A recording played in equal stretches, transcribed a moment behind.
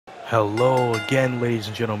Hello again, ladies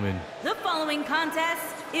and gentlemen. The following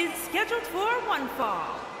contest is scheduled for one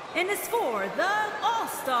fall and is for the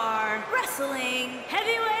All-Star Wrestling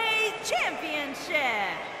Heavyweight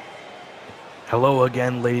Championship. Hello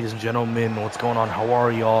again, ladies and gentlemen. What's going on? How are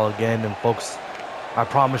y'all again? And folks, I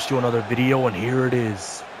promised you another video, and here it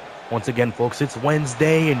is. Once again, folks, it's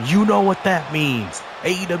Wednesday, and you know what that means.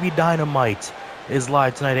 AEW Dynamite is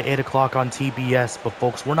live tonight at 8 o'clock on TBS. But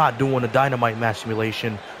folks, we're not doing a Dynamite match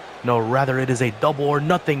simulation. No, rather it is a double or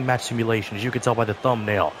nothing match simulation, as you can tell by the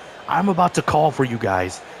thumbnail. I'm about to call for you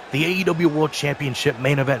guys the AEW World Championship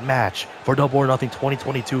main event match for Double or Nothing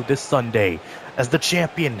 2022 this Sunday, as the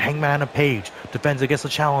champion, Hangman Page, defends against the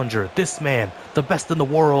challenger, this man, the best in the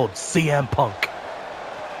world, CM Punk.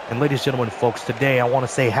 And ladies and gentlemen, folks, today I want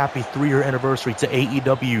to say happy 3-year anniversary to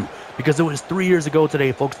AEW, because it was 3 years ago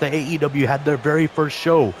today, folks, that AEW had their very first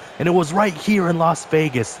show, and it was right here in Las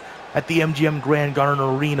Vegas at the MGM Grand Garden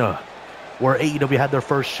Arena, where AEW had their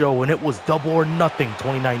first show, and it was Double or Nothing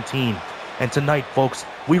 2019. And tonight, folks,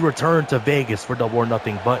 we return to Vegas for Double or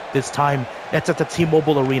Nothing, but this time it's at the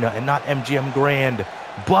T-Mobile Arena and not MGM Grand.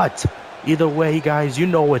 But either way, guys, you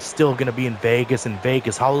know it's still going to be in Vegas, and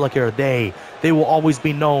Vegas, how lucky are they? They will always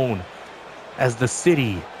be known as the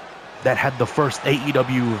city that had the first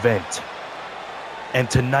AEW event. And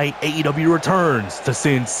tonight, AEW returns to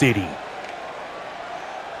Sin City.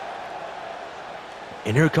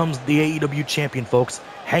 And here comes the AEW champion, folks,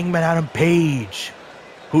 Hangman Page,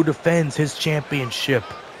 who defends his championship.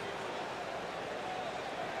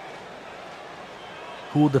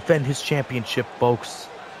 Who will defend his championship, folks?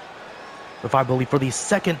 If I believe for the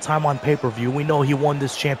second time on pay-per-view, we know he won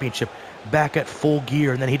this championship back at Full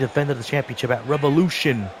Gear, and then he defended the championship at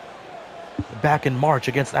Revolution back in March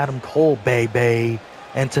against Adam Cole, baby.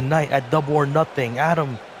 And tonight at Double or Nothing,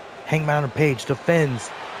 Hangman Page defends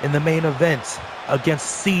in the main event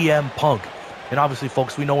against CM Punk. And obviously,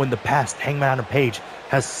 folks, we know in the past Hangman Page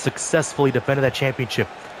has successfully defended that championship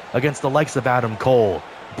against the likes of Adam Cole,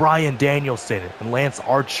 Bryan Danielson, and Lance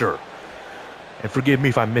Archer. And forgive me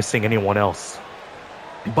if I'm missing anyone else.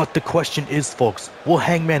 But the question is, folks, will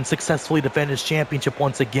Hangman successfully defend his championship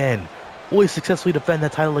once again? Will he successfully defend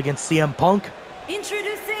that title against CM Punk?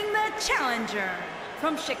 Introducing the challenger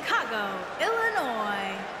from Chicago,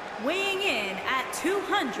 Illinois, weighing in at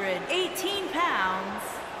 218 pounds,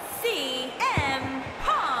 CM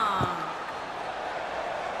Punk.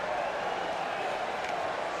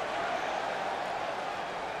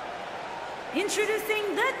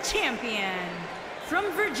 Introducing the champion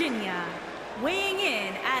from Virginia, weighing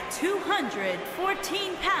in at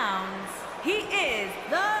 214 pounds, he is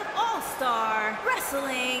the All-Star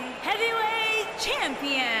Wrestling Heavyweight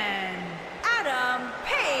Champion, Adam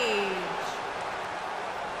Page.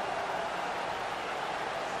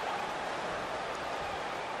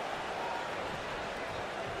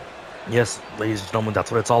 Yes, ladies and gentlemen,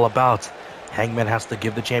 that's what it's all about. Hangman has to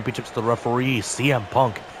give the championship to the referee, CM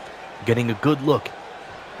Punk, getting a good look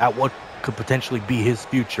at what could potentially be his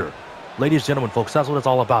future. Ladies and gentlemen, folks, that's what it's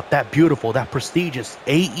all about. That beautiful, that prestigious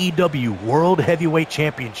AEW World Heavyweight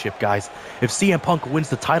Championship, guys. If CM Punk wins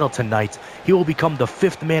the title tonight, he will become the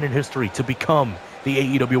 5th man in history to become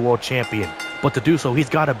the AEW World Champion. But to do so, he's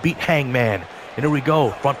got to beat Hangman. And here we go.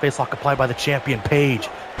 Front face lock applied by the champion, Page.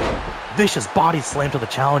 Vicious body slam to the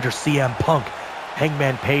challenger, CM Punk.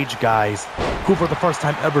 Hangman Page, guys, who for the first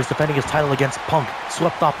time ever is defending his title against Punk.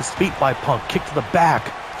 Swept off his feet by Punk. Kick to the back.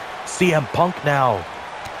 CM Punk now.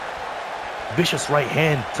 Vicious right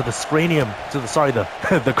hand to the cranium.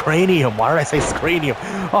 The cranium. Why did I say scranium?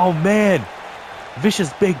 Oh, man.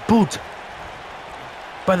 Vicious big boot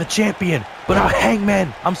by the champion. But now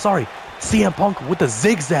CM Punk with the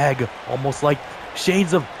zigzag. Almost like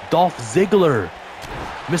shades of Dolph Ziggler.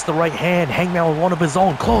 Missed the right hand. Hangman with one of his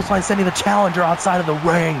own. Clothesline sending the challenger outside of the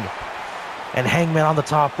ring. And Hangman on the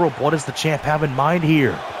top rope. What does the champ have in mind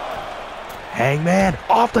here? Hangman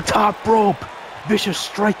off the top rope. Vicious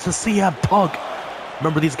strike to CM Punk.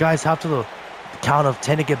 Remember, these guys have to the count of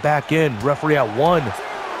 10 to get back in. Referee at 1.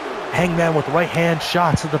 Hangman with right hand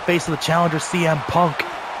shots to the face of the challenger, CM Punk.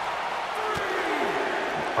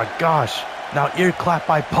 My gosh. Now ear clap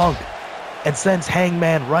by Punk. And sends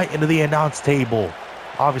Hangman right into the announce table.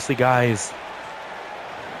 Obviously, guys,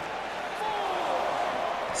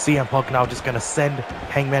 CM Punk now just going to send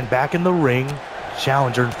Hangman back in the ring.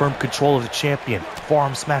 Challenger in firm control of the champion.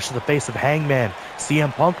 Forearm smash to the face of Hangman.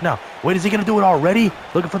 CM Punk now. Wait, is he going to do it already?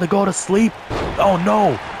 Looking for the go to sleep. Oh,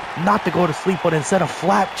 no. Not the go to sleep, but instead a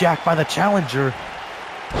flapjack by the challenger.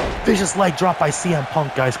 Vicious leg drop by CM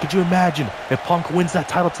Punk, guys. Could you imagine if Punk wins that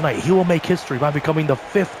title tonight? He will make history by becoming the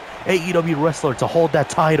 5th AEW wrestler to hold that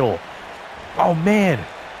title. Oh, man.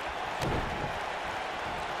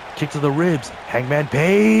 Kick to the ribs. Hangman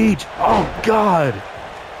Page. Oh, God.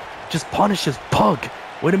 Just punishes Punk.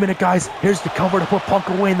 Wait a minute, guys. Here's the cover to put Punk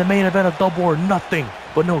away in the main event of Double or Nothing.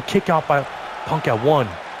 But no, kick out by Punk at 1.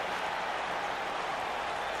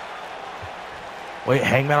 Wait,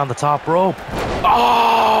 Hangman on the top rope.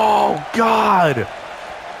 Oh, God.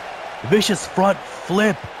 Vicious front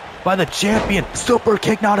flip by the champion. Super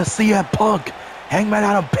kick now to CM Punk. Hangman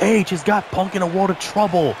Adam Page has got Punk in a world of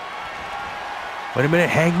trouble. Wait a minute,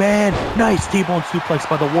 Hangman. Nice T-bone suplex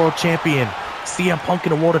by the world champion. CM Punk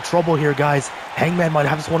in a world of trouble here, guys. Hangman might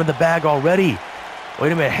have this one in the bag already.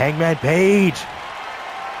 Wait a minute, Hangman Page.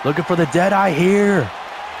 Looking for the Deadeye here.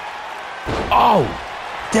 Oh,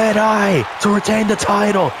 Deadeye to retain the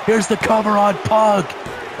title. Here's the cover on Punk.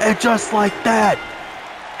 And just like that,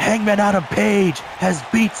 Hangman Adam Page has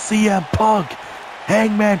beat CM Punk.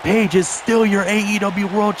 Hangman Page is still your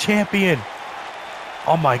AEW World Champion.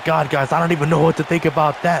 Oh my God, guys, I don't even know what to think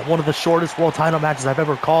about that. One of the shortest world title matches I've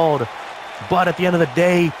ever called. But at the end of the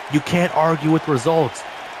day, you can't argue with results.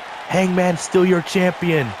 Hangman still your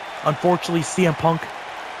champion. Unfortunately, CM Punk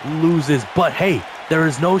loses. But hey, there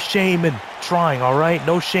is no shame in trying, all right?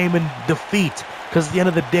 No shame in defeat. Because at the end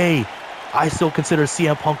of the day, I still consider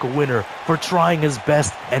CM Punk a winner for trying his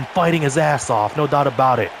best and fighting his ass off. No doubt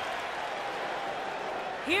about it.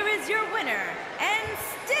 Here is your winner, and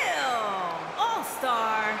still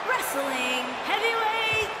All-Star Wrestling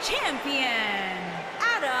Heavyweight Champion,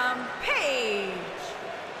 Adam Page.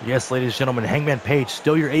 Yes, ladies and gentlemen, Hangman Page,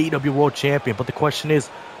 still your AEW World Champion. But the question is,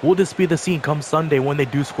 will this be the scene come Sunday when they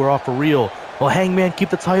do square off for real? Will Hangman keep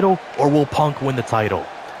the title, or will Punk win the title?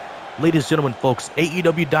 Ladies and gentlemen, folks,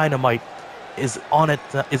 AEW Dynamite is on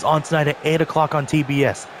tonight at 8 o'clock on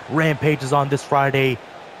TBS. Rampage is on this Friday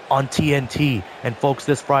on TNT. And folks,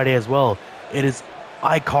 this Friday as well, it is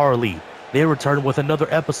iCarly. They return with another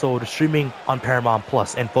episode streaming on Paramount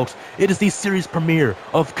Plus. And folks, it is the series premiere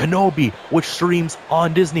of Kenobi, which streams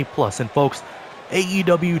on Disney Plus. And folks,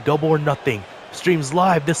 AEW Double or Nothing streams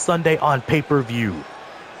live this Sunday on pay-per-view.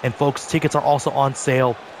 And folks, tickets are also on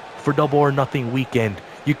sale for Double or Nothing weekend.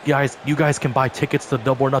 You guys can buy tickets to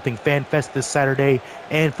Double or Nothing Fan Fest this Saturday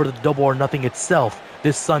and for the Double or Nothing itself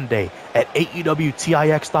this Sunday at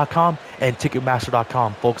AEWTIX.com and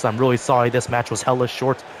Ticketmaster.com. Folks, I'm really sorry this match was hella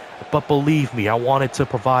short, but believe me, I wanted to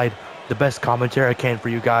provide the best commentary I can for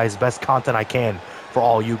you guys, best content I can for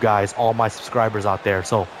all you guys, all my subscribers out there.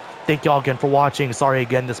 So thank y'all again for watching. Sorry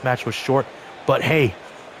again this match was short, but hey,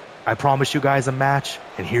 I promised you guys a match,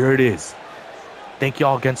 and here it is. Thank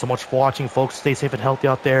y'all again so much for watching, folks. Stay safe and healthy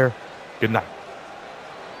out there. Good night.